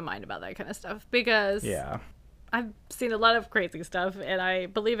keep an open mind about that kind of stuff, because I've seen a lot of crazy stuff, and I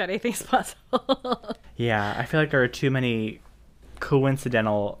believe anything's possible. Yeah, I feel like there are too many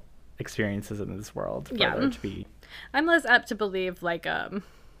coincidental experiences in this world for there to be. I'm less apt to believe like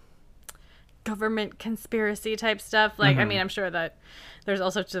government conspiracy type stuff. Like, I mean, I'm sure that there's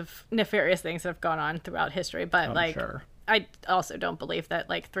all sorts of nefarious things that have gone on throughout history, but sure. I also don't believe that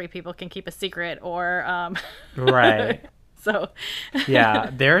like 3 people can keep a secret, or right. So yeah,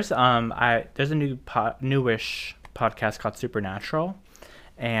 there's a newish podcast called Supernatural,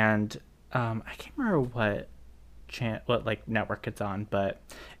 and I can't remember what like network it's on, but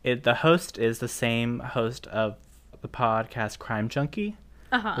the host is the same host of the podcast Crime Junkie,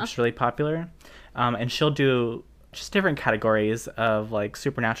 which is really popular, and she'll do just different categories of like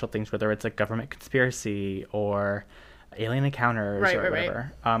supernatural things, whether it's a government conspiracy or alien encounters or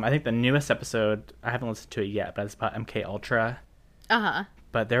whatever. I think the newest episode, I haven't listened to it yet, but it's about MK Ultra.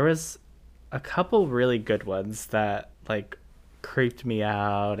 But there was a couple really good ones that like creeped me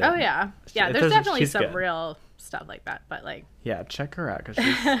out. Oh yeah, there's definitely some real stuff like that. But like, yeah, check her out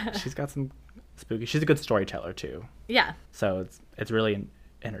because she's got some spooky. She's a good storyteller too. Yeah. So it's really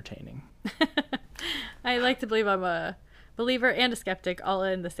entertaining. I like to believe I'm a believer and a skeptic all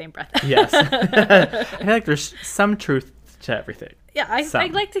in the same breath. Yes. I feel like there's some truth to everything. Yeah, I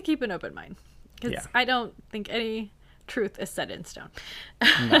like to keep an open mind because Yeah. I don't think any truth is set in stone.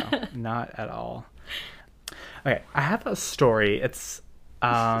 No, not at all. Okay, I have a story. It's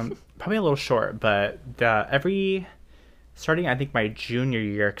probably a little short, but starting I think my junior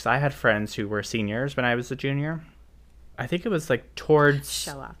year, because I had friends who were seniors when I was a junior. I think it was like towards.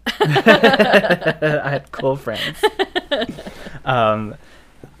 Show off. I had cool friends.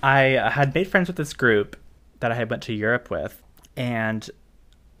 I had made friends with this group that I had went to Europe with, and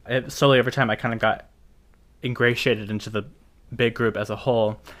slowly over time I kind of got ingratiated into the big group as a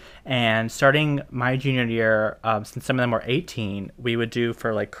whole. And starting my junior year, since some of them were 18, we would do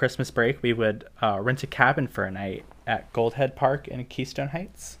for like Christmas break, we would rent a cabin for a night at Goldhead Park in Keystone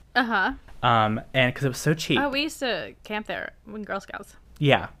Heights. Uh-huh. And because it was so cheap. Oh, we used to camp there when Girl Scouts.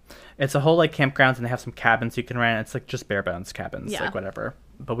 Yeah. It's a whole like campgrounds, and they have some cabins you can rent. It's like just bare bones cabins, Yeah. like whatever.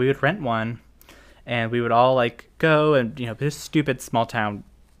 But we would rent one, and we would all like go and, just stupid small town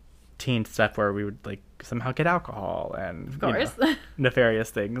teen stuff where we would like somehow get alcohol and Of course. nefarious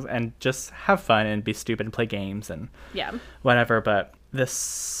things and just have fun and be stupid and play games and Yeah. whatever. But the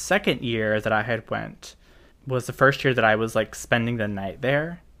second year that I had went was the first year that I was like spending the night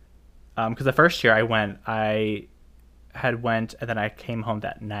there. Because the first year I had went and then I came home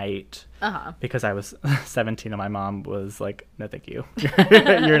that night because I was 17 and my mom was like, no, thank you.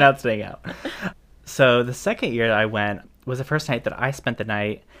 You're not staying out. So the second year that I went was the first night that I spent the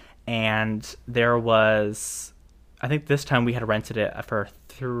night, and there was, I think this time we had rented it for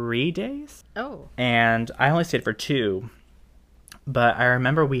 3 days. Oh. And I only stayed for 2, but I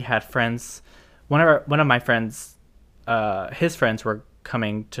remember we had friends. One of my friends, his friends were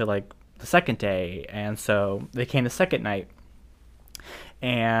coming to like the second day, and so they came the second night,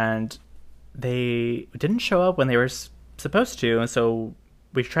 and they didn't show up when they were supposed to, and so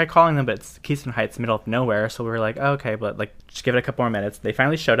we tried calling them, but it's Keystone Heights, middle of nowhere, so we were like, oh, okay, but like just give it a couple more minutes. They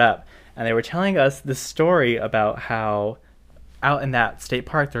finally showed up, and they were telling us this story about how out in that state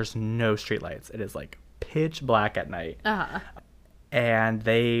park there's no streetlights. It is like pitch black at night. And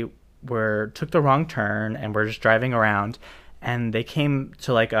they took the wrong turn and were just driving around, and they came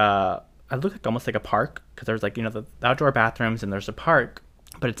to like it looked like almost like a park, because there's like the outdoor bathrooms and there's a park,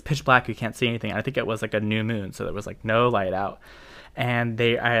 but it's pitch black, you can't see anything. I think it was like a new moon, so there was like no light out. And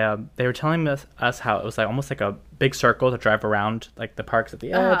they were telling us how it was like almost like a big circle to drive around like the parks at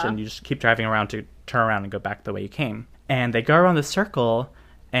the edge, and you just keep driving around to turn around and go back the way you came. And they go around the circle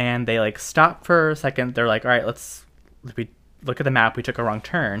and they like stop for a second. They're like, all right, we look at the map. We took a wrong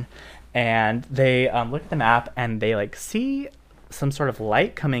turn. And they look at the map and they like see some sort of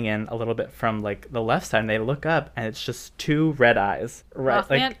light coming in a little bit from like the left side, and they look up and it's just 2 red eyes. Right,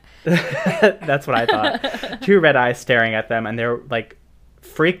 like that's what I thought. 2 red eyes staring at them, and they're like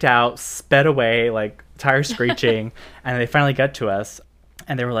freaked out, sped away, like tires screeching, and they finally got to us,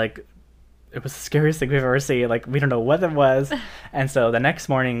 and they were like, it was the scariest thing we've ever seen. Like, we don't know what it was. And so the next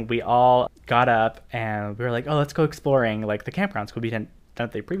morning we all got up and we were like, oh, let's go exploring like the campgrounds, because we didn't done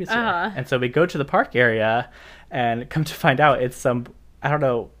it the previous year. And so we go to the park area, and come to find out it's some, I don't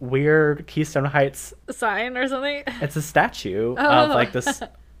know, weird Keystone Heights sign or something. It's a statue of like this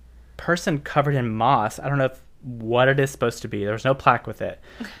person covered in moss. I don't know what it is supposed to be. There was no plaque with it,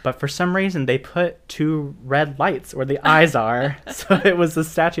 but for some reason they put 2 red lights where the eyes are. So it was the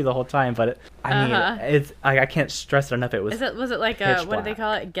statue the whole time. But I mean, it's I can't stress it enough. It was. Was it like a, what do they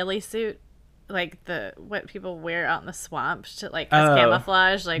call it? A ghillie suit? Like what people wear out in the swamp to like as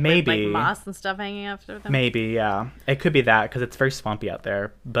camouflage, like maybe with like moss and stuff hanging after them. Maybe, yeah, it could be that, because it's very swampy out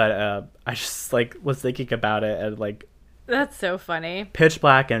there. But I just like was thinking about it, and like that's so funny. Pitch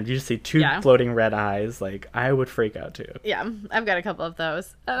black, and you just see 2 floating red eyes. Like, I would freak out too. Yeah, I've got a couple of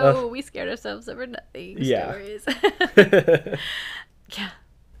those. Oh, we scared ourselves over nothing. Stories.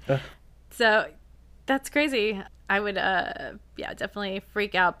 Yeah. So that's crazy. I would, definitely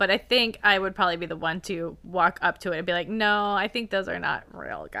freak out. But I think I would probably be the one to walk up to it and be like, no, I think those are not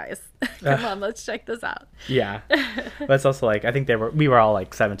real, guys. Come on, let's check this out. Yeah. But it's also like, I think we were all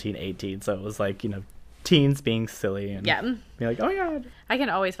like 17, 18. So it was like, teens being silly and being like, oh my God. I can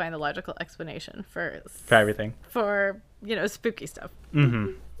always find the logical explanation for everything. For, spooky stuff.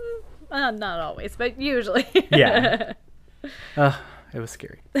 Mm-hmm. Not always, but usually. Yeah. It was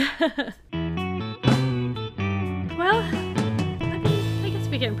scary. Well, I guess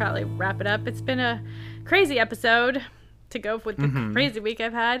we can probably wrap it up. It's been a crazy episode to go with the crazy week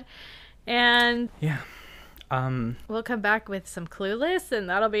I've had. And yeah, we'll come back with some Clueless, and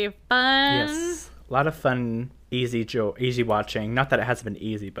that'll be fun. Yes, a lot of fun, easy watching. Not that it hasn't been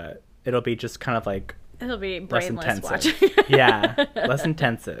easy, but it'll be just kind of like It'll be less brainless intensive. watching. Yeah, less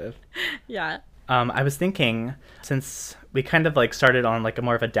intensive. Yeah. I was thinking, since we kind of like started on like a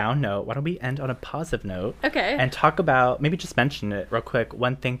more of a down note, why don't we end on a positive note? Okay. And talk about, maybe just mention it real quick,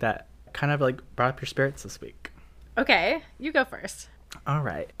 one thing that kind of like brought up your spirits this week. Okay, you go first. All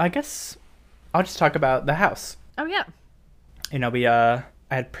right. I guess I'll just talk about the house. Oh, yeah. You know, I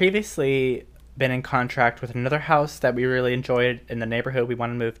had previously been in contract with another house that we really enjoyed in the neighborhood we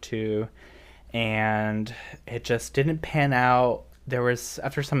wanted to move to, and it just didn't pan out. There was,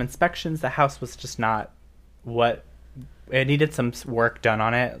 after some inspections, the house was just not what it needed. Some work done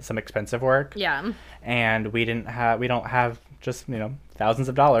on it, some expensive work. Yeah. And we don't have just, thousands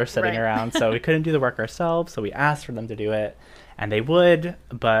of dollars sitting around, so we couldn't do the work ourselves. So we asked for them to do it, and they would,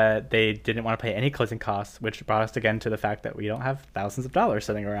 but they didn't want to pay any closing costs, which brought us again to the fact that we don't have thousands of dollars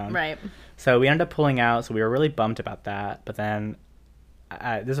sitting around. Right. So we ended up pulling out. So we were really bummed about that. But then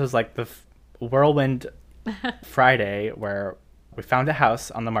this was like the whirlwind Friday where we found a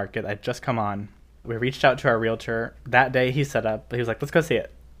house on the market that had just come on. We reached out to our realtor. That day he set up, he was like, let's go see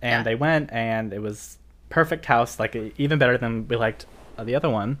it. And they went, and it was perfect house, like even better than we liked the other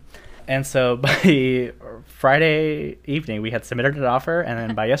one. And so by Friday evening, we had submitted an offer, and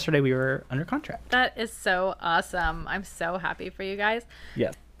then by yesterday, we were under contract. That is so awesome. I'm so happy for you guys.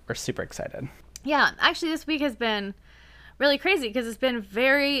 Yes, we're super excited. Yeah, actually, this week has been really crazy because it's been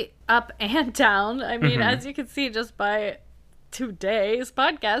very up and down. I mean, as you can see just by today's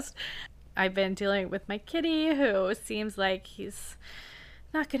podcast, I've been dealing with my kitty, who seems like he's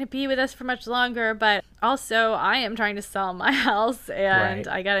not going to be with us for much longer, but also I am trying to sell my house, and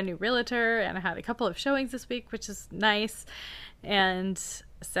I got a new realtor, and I had a couple of showings this week, which is nice. And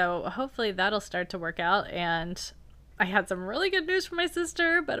so hopefully that'll start to work out. And I had some really good news from my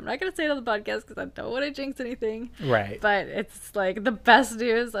sister, but I'm not going to say it on the podcast because I don't want to jinx anything. Right. But it's like the best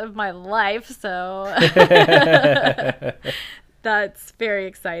news of my life, so that's very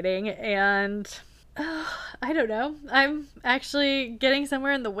exciting. And I don't know. I'm actually getting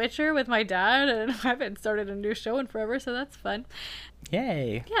somewhere in The Witcher with my dad, and I haven't started a new show in forever, so that's fun.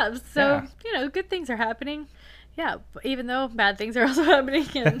 Yay. Yeah, so, good things are happening. Yeah, even though bad things are also happening,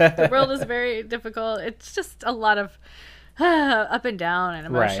 and the world is very difficult. It's just a lot of up and down and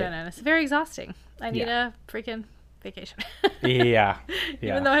emotion, and it's very exhausting. I need a freaking vacation. Yeah.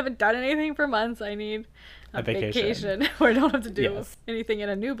 Even though I haven't done anything for months, I need a vacation where I don't have to do anything in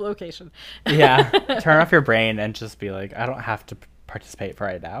a new location. Yeah. Turn off your brain and just be like, I don't have to participate for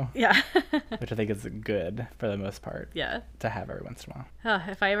right now. Yeah. Which I think is good for the most part. Yeah. To have every once in a while.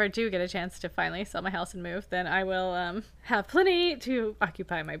 If I ever do get a chance to finally sell my house and move, then I will have plenty to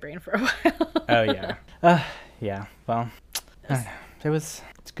occupy my brain for a while. Oh, yeah. Yeah. Well,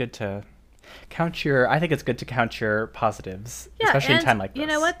 it's good to I think it's good to count your positives, especially in time like this. You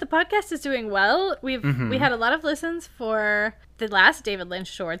know what? The podcast is doing well. We had a lot of listens for the last David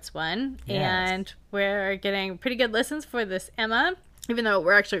Lynch Shorts one, and we're getting pretty good listens for this Emma, even though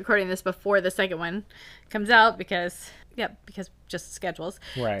we're actually recording this before the second one comes out because just schedules.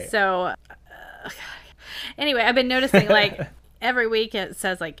 Right. So anyway, I've been noticing like every week it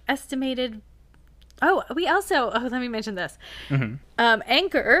says like estimated. Oh, we also, let me mention this.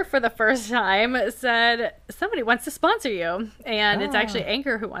 Anchor, for the first time, said somebody wants to sponsor you. And it's actually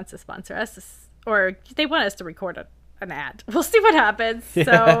Anchor who wants to sponsor us. Or they want us to record an ad. We'll see what happens.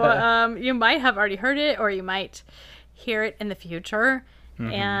 So you might have already heard it, or you might hear it in the future.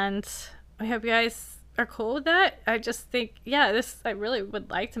 And I hope you guys are cool with that. I just think, I really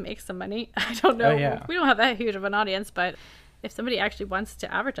would like to make some money. I don't know. We don't have that huge of an audience, but if somebody actually wants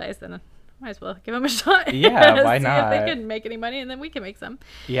to advertise, then might as well give them a shot. Yeah, why See not? if they can make any money, and then we can make some.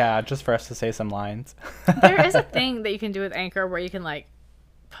 Yeah, just for us to say some lines. There is a thing that you can do with Anchor where you can like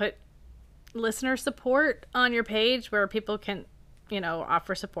put listener support on your page where people can,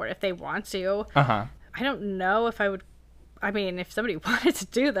 offer support if they want to. I don't know if I would. I mean, if somebody wanted to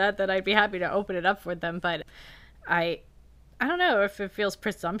do that, then I'd be happy to open it up for them. But I don't know if it feels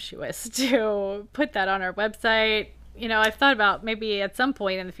presumptuous to put that on our website. I've thought about maybe at some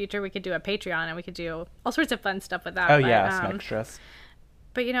point in the future we could do a Patreon and we could do all sorts of fun stuff with that. Oh, some extras.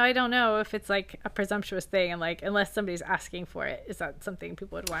 But, I don't know if it's like a presumptuous thing, and like, unless somebody's asking for it, is that something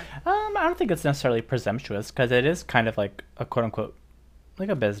people would want? I don't think it's necessarily presumptuous, because it is kind of like a quote unquote, like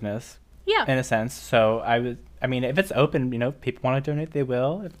a business. Yeah. In a sense. So I mean, if it's open, people want to donate, they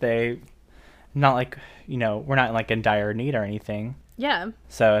will. If they, not like, we're not like in dire need or anything. Yeah.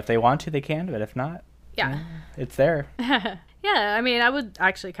 So if they want to, they can, but if not. Yeah, it's there. I mean, I would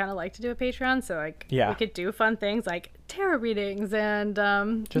actually kind of like to do a Patreon, so like we could do fun things like tarot readings and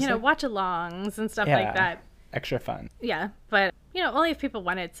watch-alongs and stuff like that. extra fun. Yeah, but only if people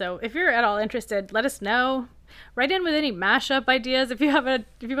want it. So if you're at all interested, let us know. Write in with any mashup ideas. If you want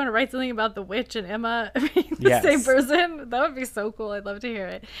to write something about the witch and Emma being the same person, that would be so cool. I'd love to hear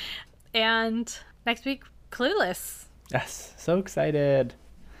it. And next week, Clueless. Yes, so excited.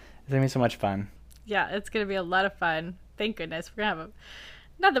 It's gonna be so much fun. Yeah, it's gonna be a lot of fun. Thank goodness. We're gonna have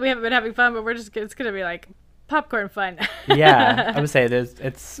not that we haven't been having fun, but it's gonna be like popcorn fun. Yeah, I would say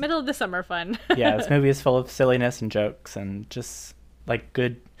it's middle of the summer fun. Yeah, this movie is full of silliness and jokes and just like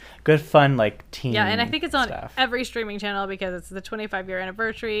good fun, like teen. Yeah, and I think it's on stuff. Every streaming channel because it's the 25-year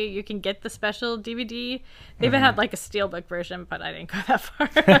anniversary. You can get the special DVD. They even had like a steelbook version, but I didn't go that far.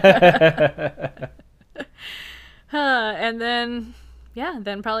 And then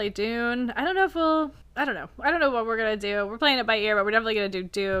probably Dune. I don't know what we're gonna do. We're playing it by ear, but we're definitely gonna do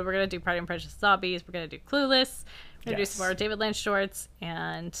Dune. We're gonna do Pride and Prejudice Zombies. We're gonna do Clueless. We're gonna do some more David Lynch shorts,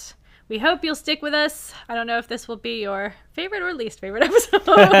 and we hope you'll stick with us. I don't know if this will be your favorite or least favorite episode.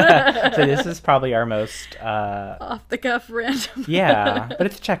 So this is probably our most off the cuff random. Yeah, but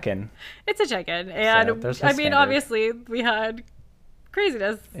it's a check-in. It's a check-in, and so I mean, obviously we had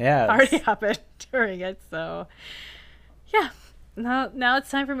craziness already happened during it, so yeah. Now it's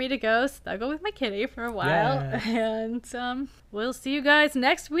time for me to go snuggle with my kitty for a while, and we'll see you guys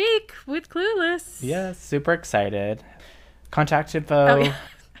next week with Clueless. Yes, super excited. Contact info. Oh, yeah.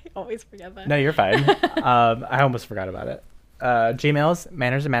 I always forget that. No, you're fine. I almost forgot about it. Gmail's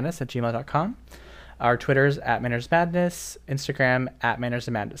mannersandmadness@gmail.com. Our Twitter's @mannersmadness, Instagram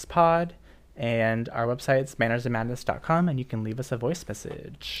 @mannersandmadnesspod, and our website's mannersandmadness.com, and you can leave us a voice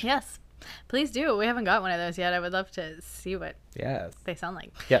message. Yes. Please do. We haven't got one of those yet. I would love to see what they sound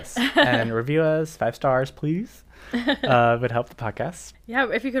like. Yes. And review us 5 stars, please. Would help the podcast.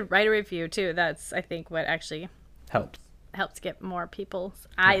 Yeah, if you could write a review too, that's I think what actually helps get more people's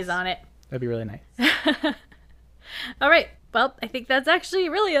eyes on it. That'd be really nice. All right. Well, I think that's actually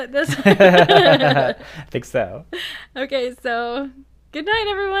really it. I think so. Okay, so good night,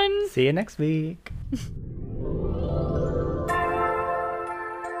 everyone. See you next week.